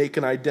needing to make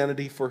an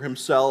identity for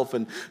himself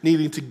and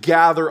needing to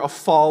gather a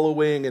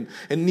following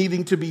and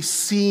needing to be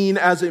seen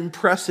as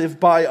impressive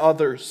by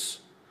others.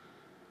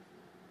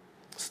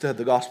 Instead,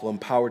 the gospel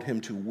empowered him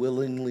to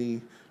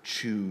willingly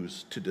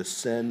choose to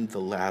descend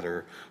the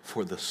ladder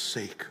for the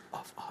sake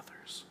of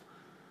others,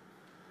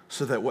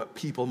 so that what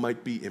people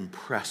might be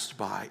impressed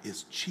by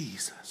is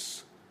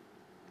Jesus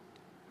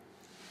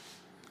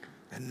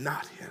and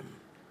not him.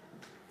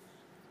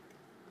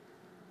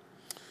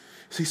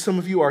 See, some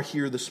of you are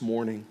here this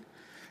morning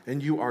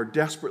and you are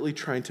desperately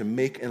trying to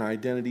make an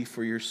identity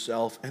for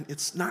yourself, and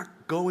it's not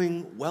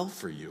going well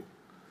for you.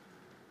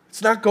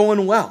 It's not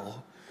going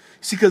well.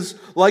 See, because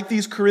like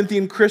these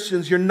Corinthian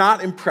Christians, you're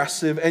not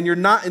impressive and you're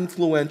not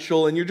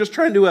influential and you're just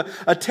trying to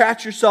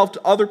attach yourself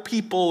to other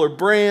people or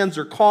brands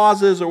or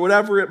causes or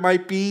whatever it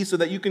might be so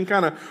that you can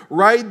kind of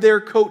ride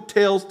their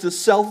coattails to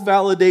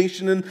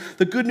self-validation. And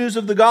the good news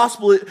of the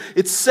gospel,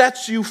 it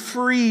sets you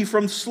free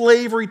from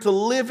slavery to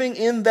living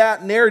in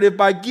that narrative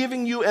by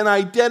giving you an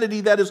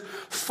identity that is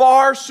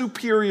far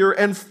superior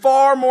and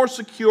far more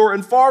secure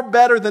and far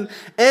better than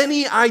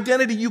any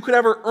identity you could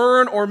ever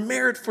earn or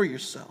merit for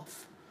yourself.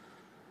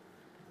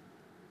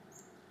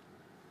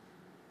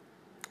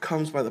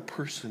 Comes by the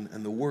person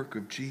and the work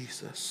of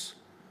Jesus,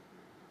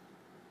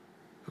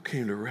 who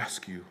came to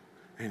rescue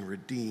and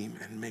redeem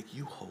and make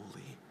you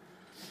holy.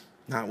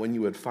 Not when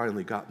you had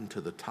finally gotten to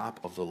the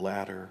top of the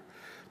ladder,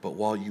 but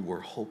while you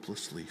were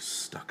hopelessly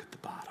stuck at the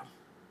bottom.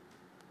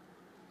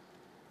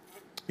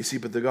 You see,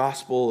 but the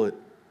gospel,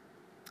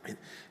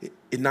 it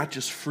not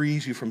just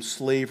frees you from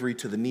slavery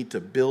to the need to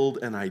build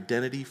an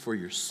identity for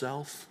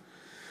yourself.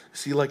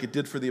 See, like it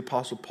did for the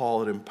Apostle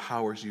Paul, it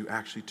empowers you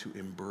actually to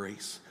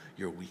embrace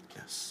your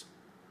weakness,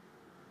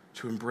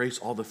 to embrace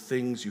all the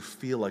things you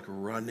feel like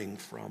running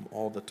from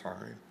all the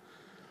time,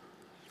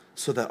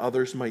 so that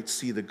others might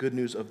see the good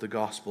news of the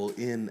gospel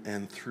in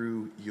and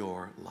through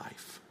your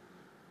life.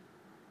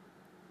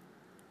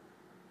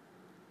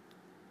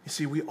 You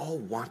see, we all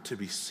want to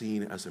be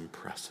seen as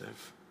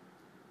impressive.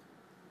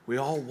 We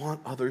all want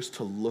others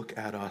to look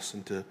at us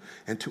and to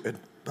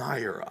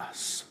admire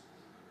us,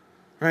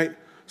 right?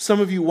 Some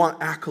of you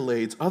want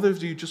accolades. Others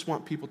of you just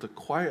want people to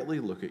quietly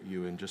look at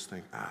you and just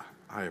think,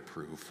 I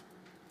approve,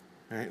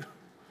 right?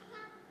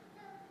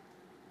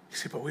 You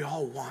see, but we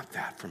all want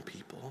that from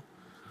people.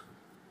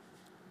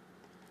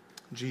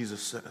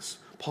 Jesus says,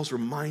 Paul's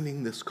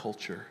reminding this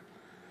culture,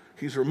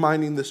 he's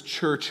reminding this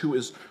church who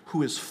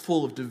is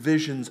full of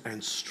divisions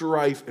and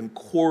strife and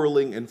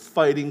quarreling and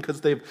fighting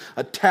because they've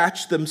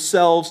attached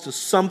themselves to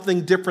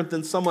something different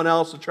than someone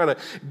else to try to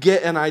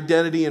get an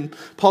identity. And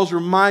Paul's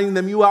reminding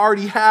them, you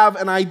already have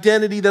an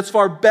identity that's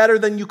far better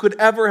than you could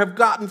ever have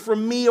gotten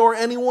from me or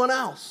anyone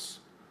else.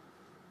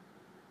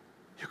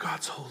 You're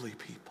God's holy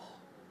people,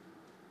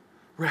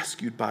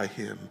 rescued by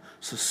him,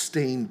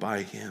 sustained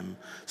by him,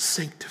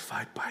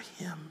 sanctified by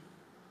him,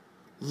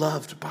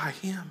 loved by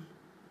him.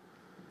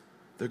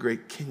 The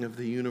great King of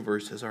the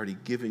universe has already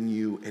given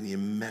you an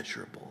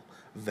immeasurable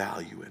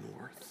value and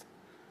worth.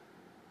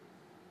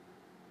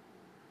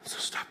 So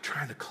stop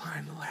trying to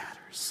climb the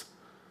ladders.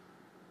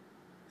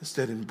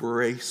 Instead,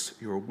 embrace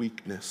your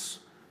weakness.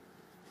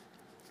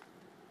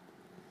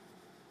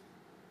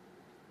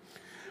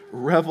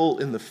 Revel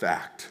in the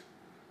fact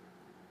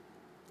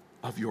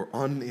of your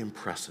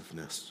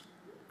unimpressiveness,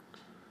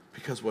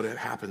 because what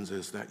happens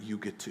is that you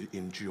get to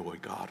enjoy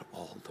God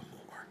all the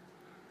more.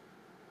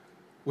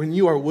 When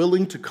you are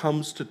willing to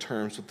come to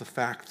terms with the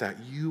fact that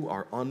you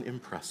are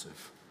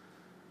unimpressive,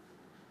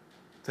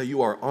 that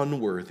you are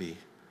unworthy,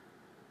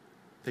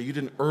 that you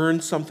didn't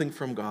earn something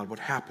from God, what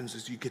happens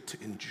is you get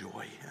to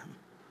enjoy him.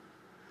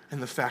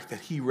 And the fact that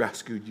he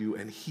rescued you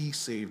and he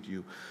saved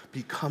you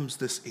becomes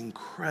this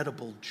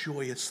incredible,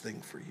 joyous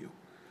thing for you.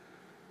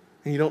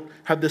 And you don't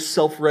have this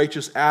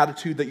self-righteous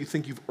attitude that you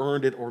think you've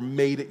earned it or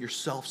made it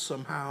yourself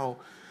somehow.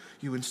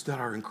 You instead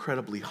are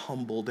incredibly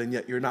humbled, and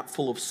yet you're not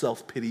full of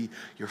self-pity.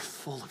 You're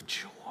full of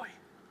joy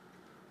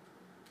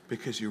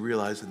because you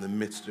realize in the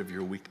midst of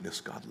your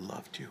weakness, God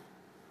loved you.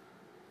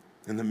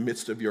 In the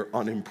midst of your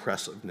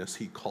unimpressiveness,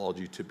 he called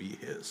you to be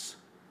his.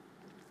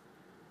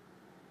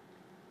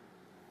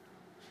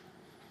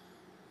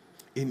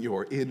 In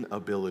your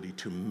inability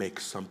to make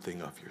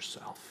something of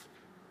yourself,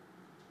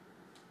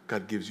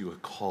 God gives you a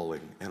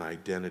calling, an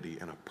identity,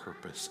 and a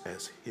purpose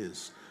as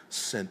his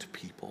sent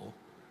people.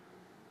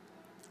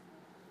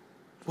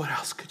 What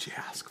else could you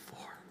ask for?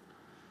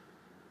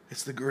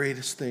 It's the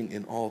greatest thing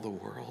in all the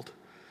world.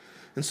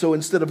 And so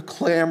instead of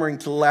clamoring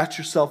to latch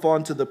yourself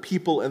onto the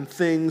people and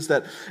things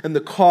and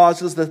the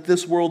causes that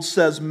this world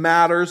says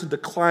matters and to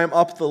climb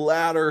up the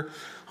ladder,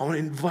 I want to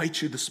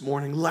invite you this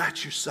morning,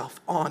 latch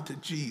yourself onto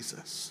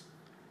Jesus.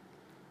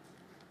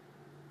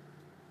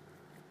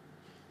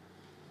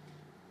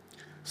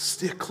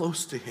 Stick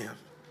close to him.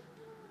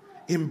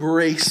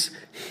 Embrace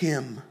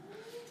him,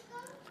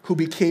 who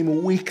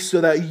became weak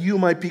so that you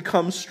might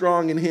become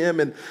strong in him.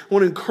 And I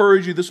want to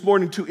encourage you this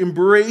morning to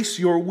embrace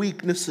your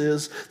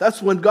weaknesses. That's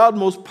when God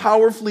most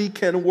powerfully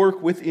can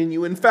work within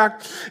you. In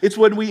fact, it's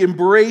when we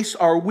embrace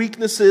our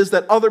weaknesses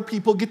that other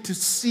people get to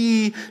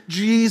see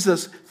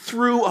Jesus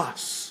through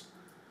us.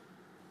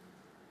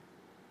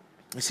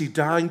 You see,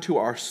 dying to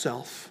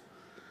ourself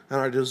and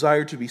our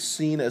desire to be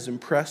seen as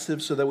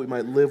impressive so that we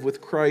might live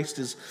with Christ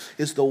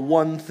is the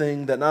one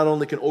thing that not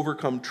only can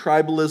overcome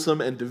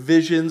tribalism and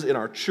divisions in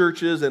our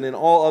churches and in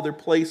all other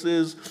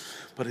places,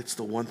 but it's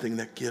the one thing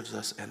that gives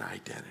us an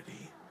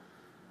identity,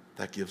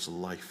 that gives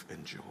life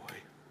and joy.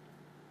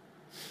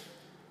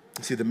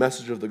 You see, the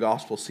message of the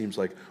gospel seems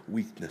like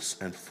weakness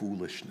and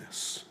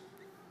foolishness.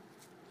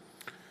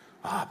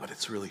 But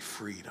it's really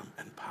freedom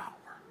and power.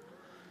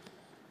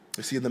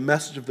 You see, in the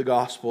message of the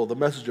gospel, the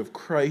message of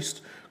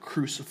Christ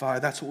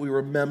crucified, that's what we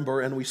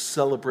remember and we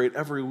celebrate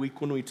every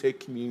week when we take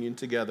communion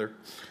together.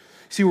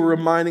 See, we're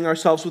reminding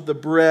ourselves with the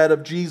bread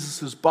of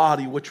Jesus'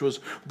 body, which was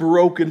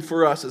broken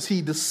for us as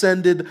he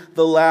descended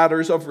the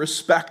ladders of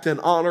respect and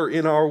honor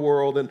in our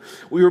world. And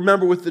we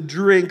remember with the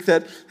drink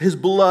that his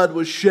blood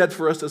was shed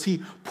for us as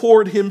he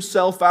poured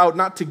himself out,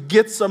 not to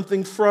get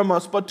something from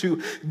us, but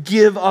to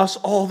give us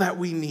all that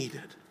we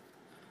needed.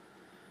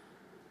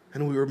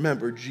 And we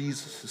remember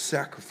Jesus'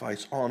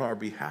 sacrifice on our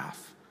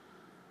behalf.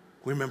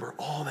 We remember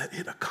all that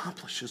it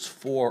accomplishes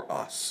for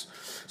us.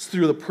 It's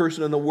through the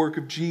person and the work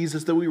of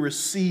Jesus that we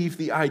receive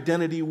the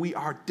identity we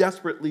are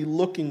desperately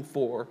looking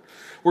for.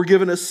 We're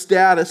given a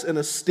status and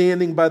a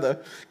standing by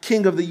the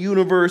King of the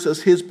universe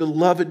as his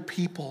beloved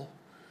people,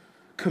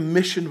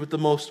 commissioned with the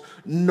most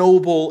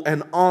noble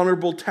and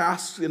honorable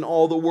tasks in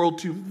all the world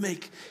to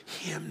make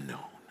him known.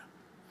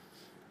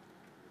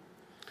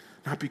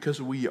 Not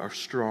because we are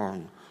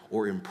strong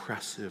or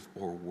impressive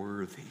or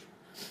worthy,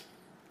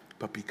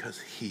 but because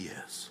he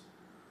is.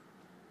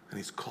 And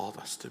he's called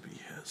us to be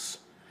his.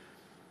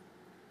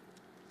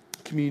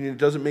 Communion, it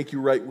doesn't make you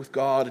right with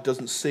God. It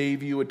doesn't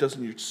save you. It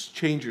doesn't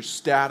change your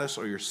status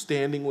or your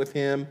standing with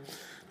him.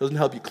 It doesn't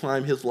help you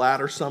climb his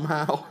ladder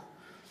somehow.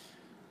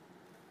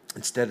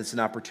 Instead, it's an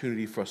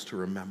opportunity for us to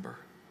remember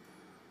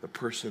the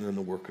person and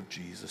the work of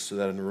Jesus, so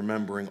that in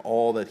remembering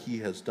all that he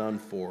has done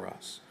for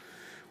us,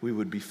 we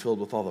would be filled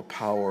with all the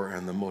power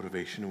and the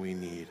motivation we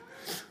need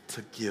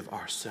to give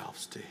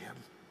ourselves to him.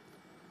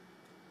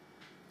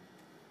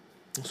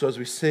 And so as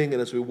we sing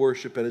and as we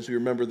worship and as we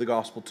remember the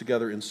gospel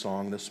together in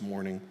song this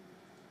morning,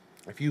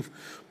 if you've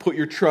put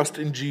your trust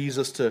in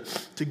Jesus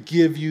to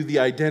give you the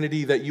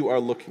identity that you are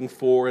looking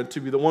for and to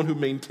be the one who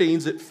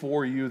maintains it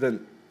for you,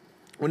 then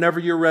whenever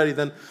you're ready,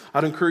 then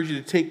I'd encourage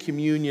you to take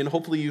communion.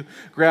 Hopefully you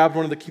grabbed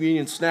one of the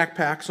communion snack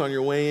packs on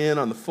your way in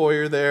on the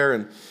foyer there,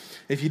 and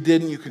if you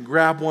didn't, you can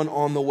grab one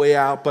on the way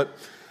out.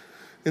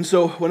 And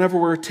so whenever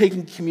we're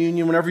taking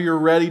communion, whenever you're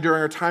ready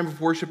during our time of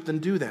worship, then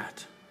do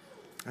that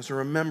as a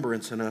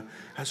remembrance and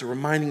as a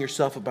reminding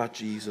yourself about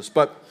Jesus.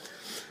 But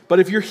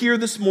if you're here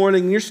this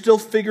morning and you're still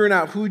figuring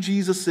out who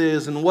Jesus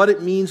is and what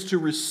it means to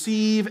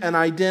receive an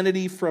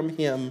identity from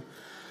him,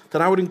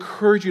 then I would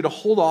encourage you to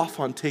hold off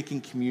on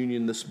taking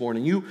communion this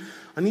morning.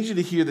 I need you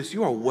to hear this.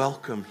 You are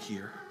welcome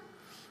here.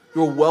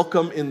 You are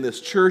welcome in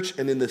this church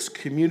and in this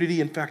community.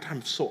 In fact,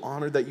 I'm so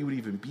honored that you would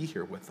even be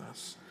here with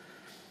us.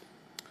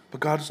 But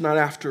God is not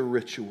after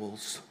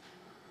rituals.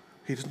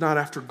 He's not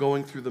after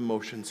going through the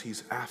motions.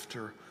 He's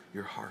after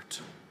your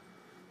heart.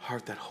 A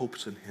heart that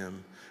hopes in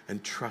him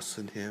and trusts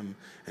in him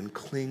and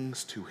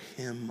clings to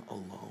him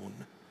alone.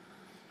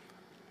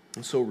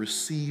 And so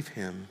receive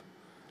him.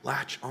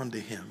 Latch onto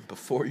him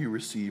before you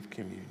receive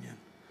communion.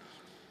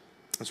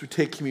 As we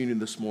take communion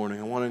this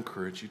morning, I want to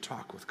encourage you,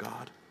 talk with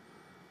God.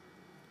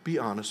 Be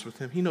honest with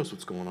him. He knows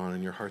what's going on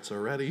in your hearts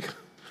already.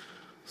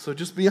 So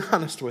just be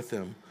honest with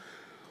him.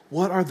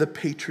 What are the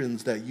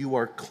patrons that you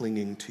are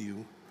clinging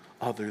to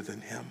other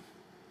than him?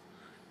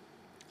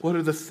 What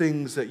are the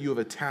things that you have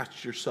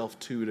attached yourself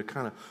to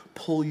kind of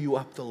pull you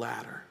up the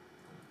ladder?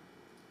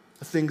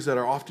 The things that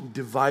are often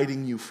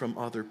dividing you from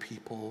other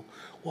people.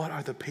 What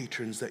are the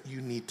patrons that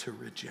you need to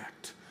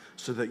reject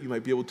so that you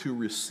might be able to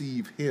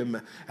receive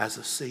him as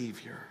a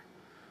Savior?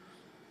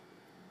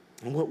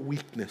 And what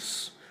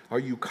weakness are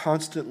you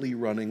constantly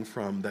running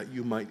from that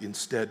you might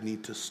instead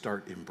need to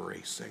start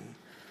embracing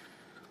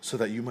so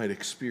that you might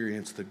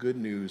experience the good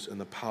news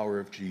and the power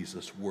of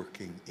Jesus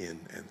working in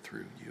and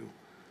through you?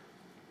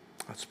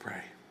 Let's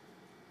pray.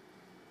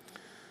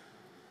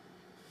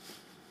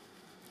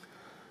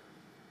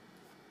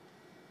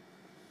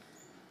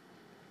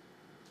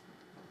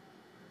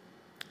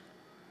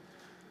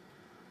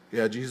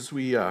 Yeah, Jesus,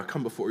 we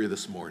come before you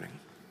this morning.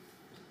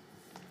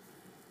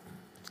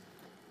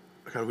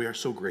 God, we are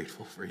so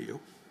grateful for you.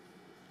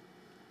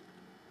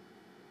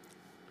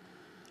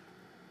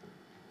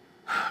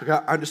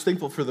 God, I'm just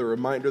thankful for the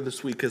reminder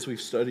this week as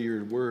we've studied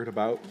your word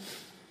about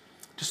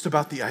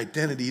the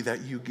identity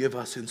that you give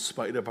us in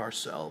spite of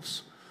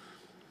ourselves.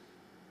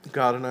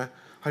 God, and I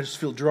just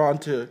feel drawn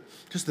to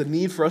just the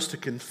need for us to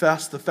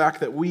confess the fact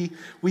that we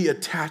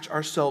attach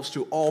ourselves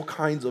to all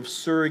kinds of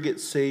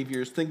surrogate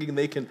saviors, thinking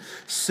they can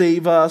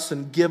save us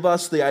and give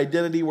us the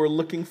identity we're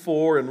looking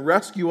for and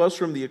rescue us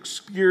from the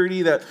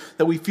obscurity that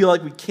we feel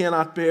like we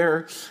cannot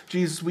bear.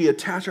 Jesus, we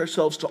attach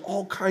ourselves to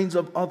all kinds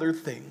of other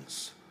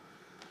things.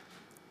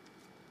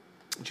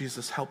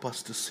 Jesus, help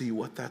us to see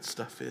what that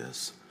stuff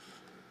is,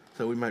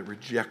 so we might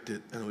reject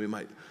it and we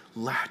might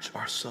latch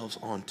ourselves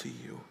onto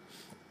you.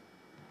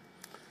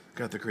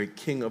 God, the great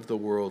King of the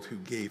world who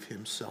gave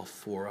himself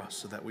for us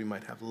so that we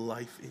might have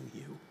life in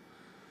you.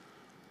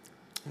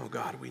 Oh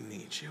God, we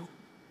need you.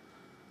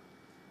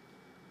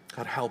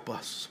 God, help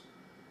us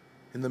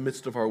in the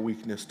midst of our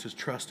weakness to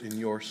trust in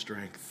your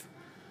strength.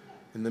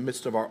 In the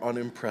midst of our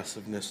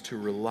unimpressiveness to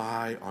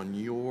rely on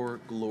your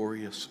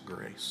glorious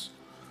grace.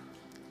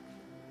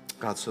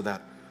 God, so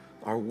that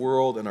our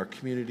world and our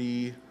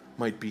community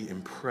might be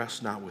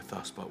impressed not with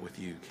us but with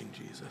you, King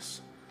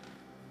Jesus.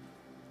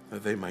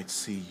 that they might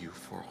see you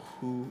for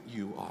who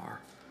you are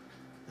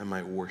and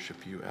might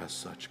worship you as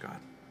such, God.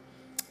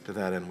 To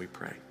that end we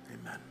pray.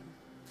 Amen.